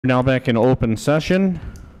Now back in open session,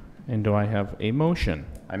 and do I have a motion?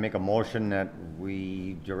 I make a motion that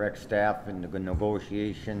we direct staff in the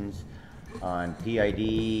negotiations on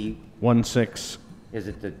PID. 16. Is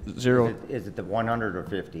it the Zero. Is it the 100 or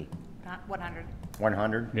 50? 100.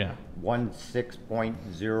 100. Yeah.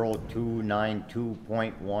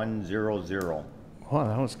 16.0292.100. Oh,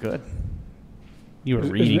 that was good. You were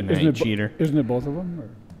reading that, you cheater. Isn't it both of them? Or?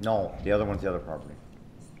 No, the other one's the other property.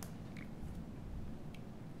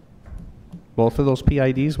 Both of those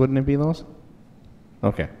PIDs, wouldn't it be those?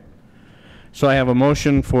 Okay. So I have a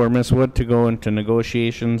motion for Ms. Wood to go into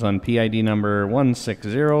negotiations on PID number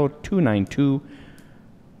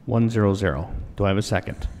 160-292-100. Do I have a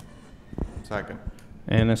second? Second.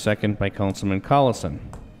 And a second by Councilman Collison.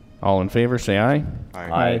 All in favor, say aye.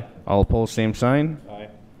 Aye. All opposed, same sign. Aye.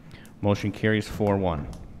 Motion carries 4-1.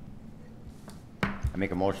 I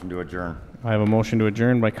make a motion to adjourn. I have a motion to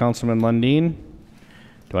adjourn by Councilman Lundin.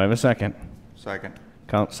 Do I have a second? Second.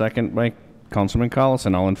 Second by Councilman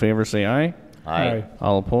Collison. All in favor, say aye. Aye.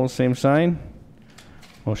 All opposed, same sign.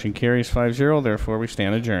 Motion carries 5-0. Therefore, we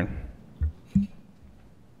stand adjourned.